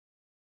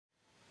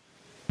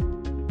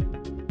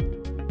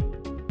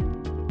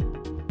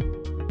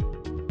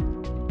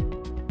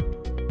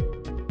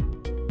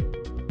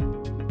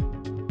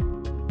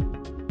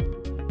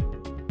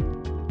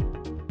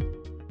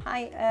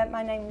Hi,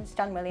 my name is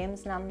Jan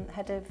Williams and I'm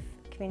Head of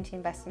Community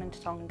Investment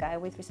at Ongo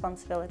with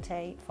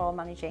responsibility for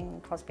managing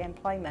Crosby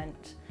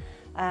Employment.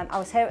 I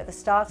was here at the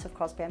start of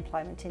Crosby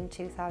Employment in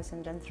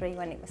 2003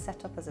 when it was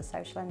set up as a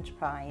social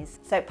enterprise.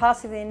 So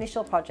part of the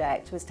initial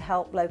project was to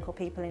help local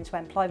people into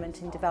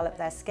employment and develop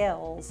their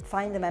skills,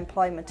 find them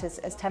employment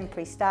as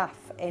temporary staff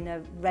in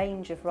a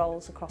range of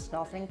roles across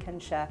North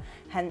Lincolnshire.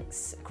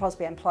 Hence,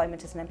 Crosby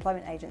Employment as an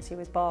employment agency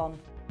was born.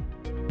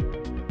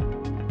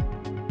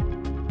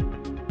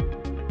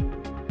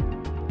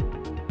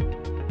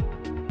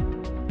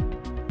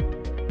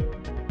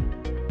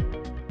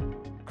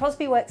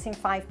 Crosby works in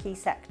 5 key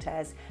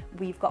sectors.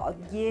 We've got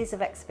years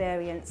of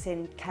experience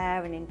in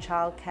care and in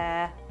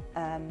childcare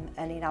and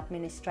in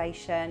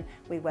administration.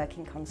 We work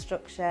in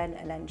construction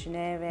and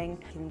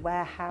engineering, in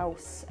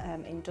warehouse,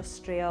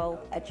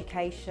 industrial,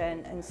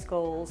 education and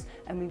schools,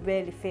 and we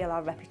really feel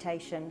our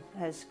reputation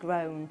has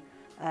grown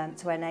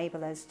to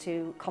enable us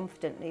to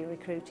confidently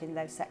recruit in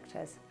those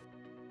sectors.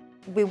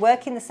 We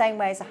work in the same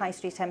way as a high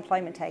street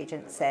employment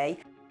agency.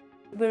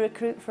 We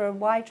recruit for a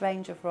wide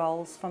range of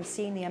roles, from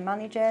senior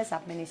managers,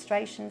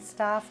 administration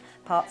staff,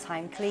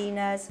 part-time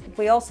cleaners.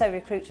 We also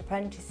recruit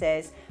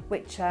apprentices,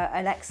 which are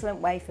an excellent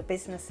way for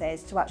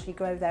businesses to actually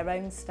grow their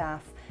own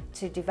staff,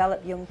 to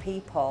develop young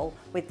people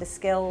with the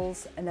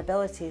skills and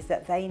abilities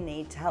that they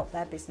need to help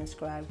their business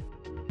grow.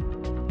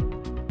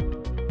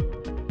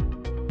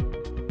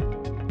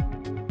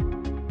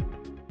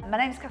 My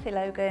name is Cathy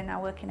Logan.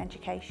 I work in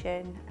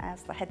education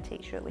as the head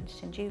teacher at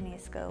Winterton Junior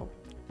School.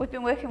 We've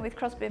been working with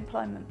Crosby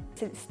Employment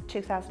since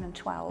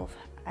 2012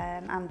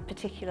 and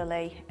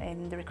particularly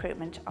in the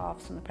recruitment of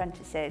some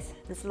apprentices.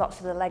 There's lots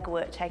of the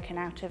legwork taken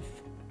out of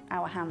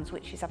our hands,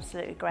 which is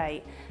absolutely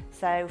great.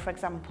 So, for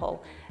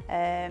example,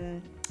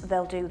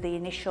 they'll do the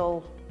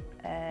initial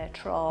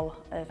trawl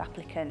of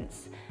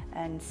applicants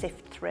and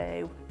sift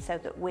through so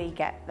that we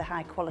get the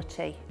high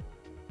quality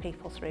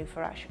people through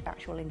for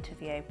actual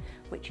interview,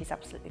 which is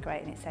absolutely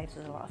great and it saves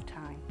us a lot of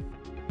time.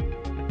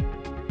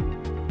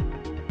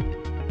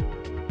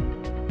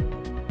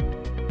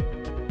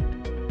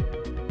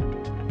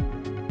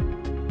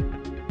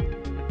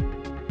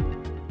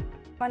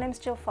 My name is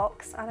Jill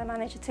Fox and I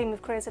manage a team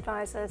of careers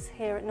advisors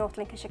here at North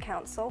Lincolnshire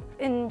Council.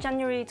 In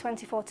January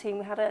 2014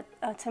 we had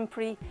a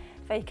temporary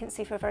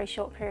vacancy for a very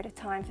short period of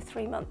time, for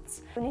 3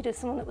 months. We needed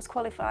someone that was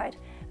qualified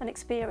and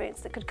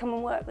experienced that could come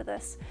and work with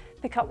us,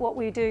 pick up what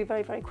we do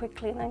very, very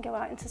quickly and then go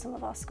out into some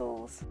of our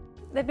schools.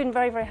 They've been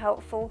very, very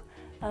helpful,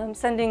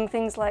 sending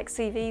things like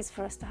CVs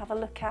for us to have a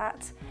look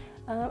at,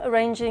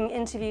 arranging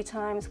interview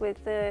times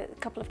with the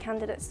couple of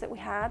candidates that we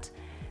had.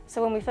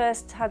 So when we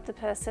first had the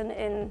person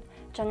in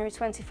January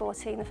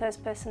 2014, the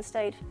first person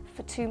stayed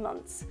for 2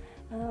 months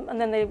and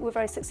then they were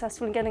very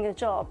successful in getting a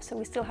job, so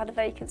we still had a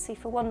vacancy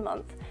for 1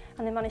 month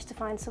and they managed to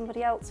find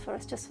somebody else for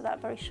us just for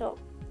that very short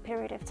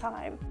period of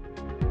time.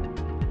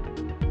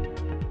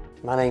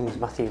 My name is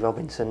Matthew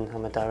Robinson.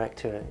 I'm a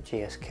director at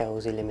GS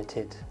Kelsey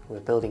Limited. We're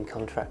building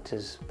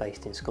contractors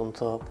based in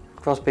Scunthorpe.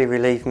 Crosby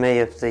relieved me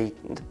of the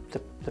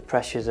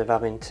pressures of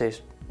having to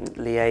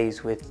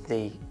liaise with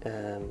the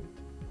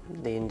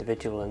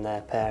individual and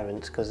their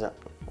parents, because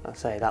I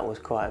say that was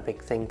quite a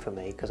big thing for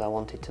me, because I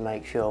wanted to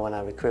make sure when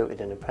I recruited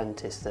an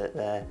apprentice that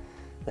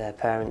their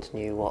parents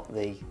knew what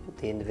the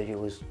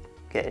individual was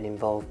getting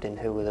involved in,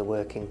 who they were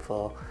working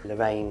for.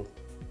 Lorraine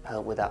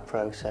helped with that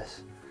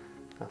process.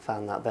 I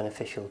found that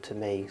beneficial to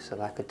me, so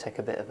that I could take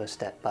a bit of a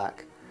step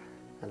back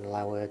and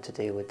allow her to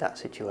deal with that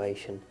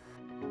situation.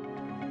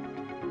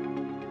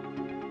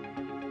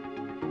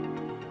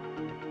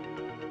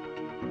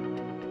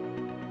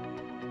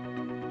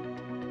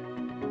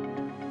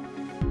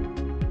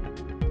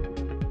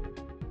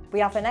 We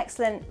have an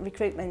excellent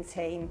recruitment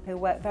team who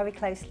work very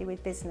closely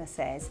with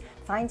businesses,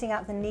 finding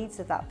out the needs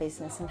of that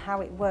business and how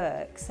it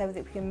works so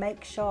that we can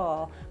make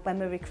sure when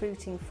we're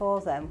recruiting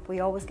for them, we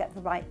always get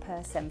the right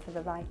person for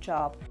the right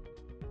job.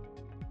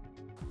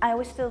 I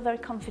always feel very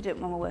confident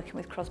when we're working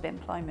with Crosby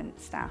Employment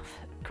staff.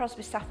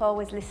 Crosby staff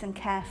always listen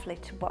carefully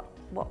to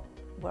what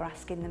we're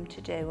asking them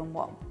to do and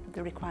what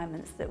the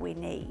requirements that we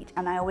need.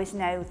 And I always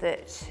know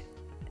that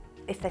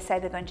if they say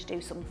they're going to do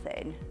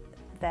something,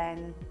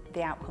 then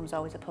the outcome's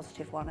always a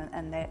positive one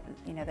and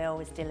they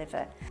always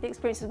deliver. The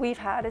experiences we've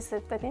had is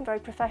that they've been very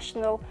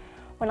professional.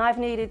 When I've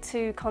needed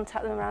to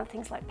contact them around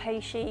things like pay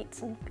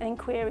sheets and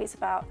inquiries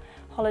about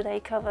holiday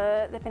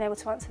cover, they've been able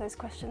to answer those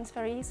questions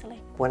very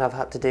easily. When I've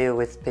had to deal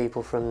with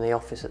people from the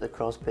office at the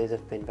Crosby,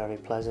 they've been very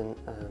pleasant.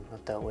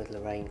 I've dealt with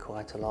Lorraine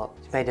quite a lot.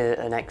 It's made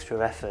an extra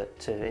effort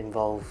to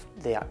involve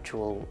the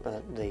actual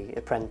the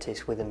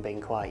apprentice with them being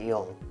quite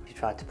young. You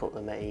try to put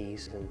them at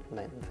ease and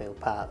make them feel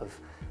part of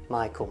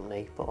my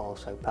company, but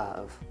also part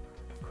of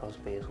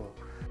Crosby as well.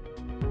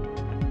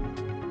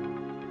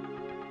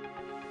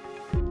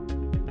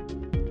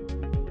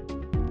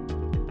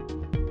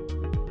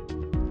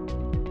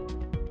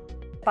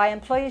 By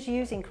employers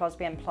using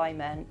Crosby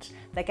Employment,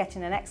 they're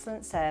getting an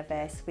excellent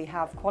service. We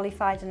have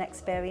qualified and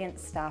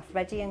experienced staff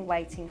ready and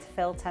waiting to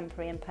fill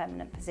temporary and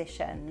permanent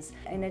positions.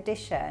 In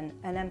addition,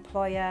 an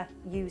employer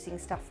using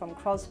staff from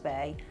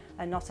Crosby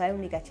are not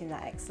only getting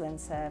that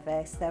excellent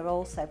service, they're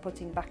also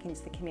putting back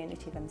into the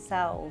community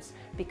themselves,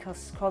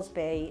 because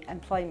Crosby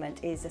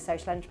Employment is a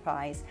social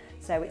enterprise,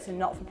 so it's a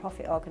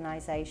not-for-profit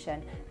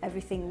organisation.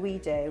 Everything we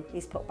do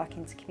is put back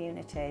into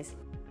communities.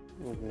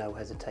 No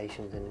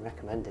hesitations in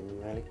recommending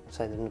them, really.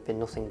 So there's been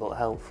nothing but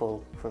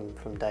helpful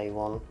from day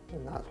one,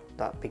 and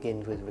that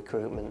begins with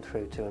recruitment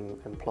through to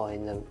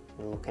employing them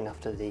and looking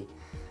after the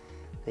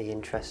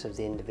interests of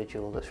the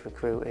individual that's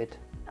recruited.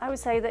 I would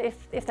say that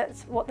if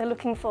that's what they're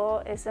looking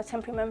for, is a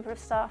temporary member of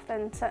staff,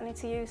 then certainly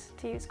to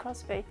use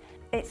Crosby.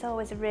 It's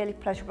always a really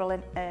pleasurable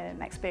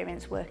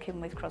experience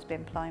working with Crosby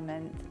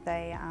Employment.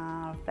 They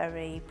are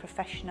very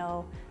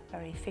professional,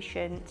 very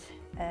efficient,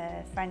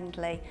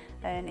 friendly,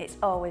 and it's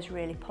always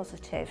really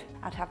positive.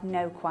 I'd have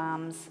no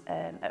qualms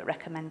at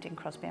recommending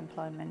Crosby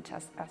Employment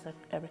as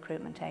a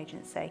recruitment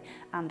agency,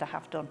 and I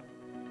have done.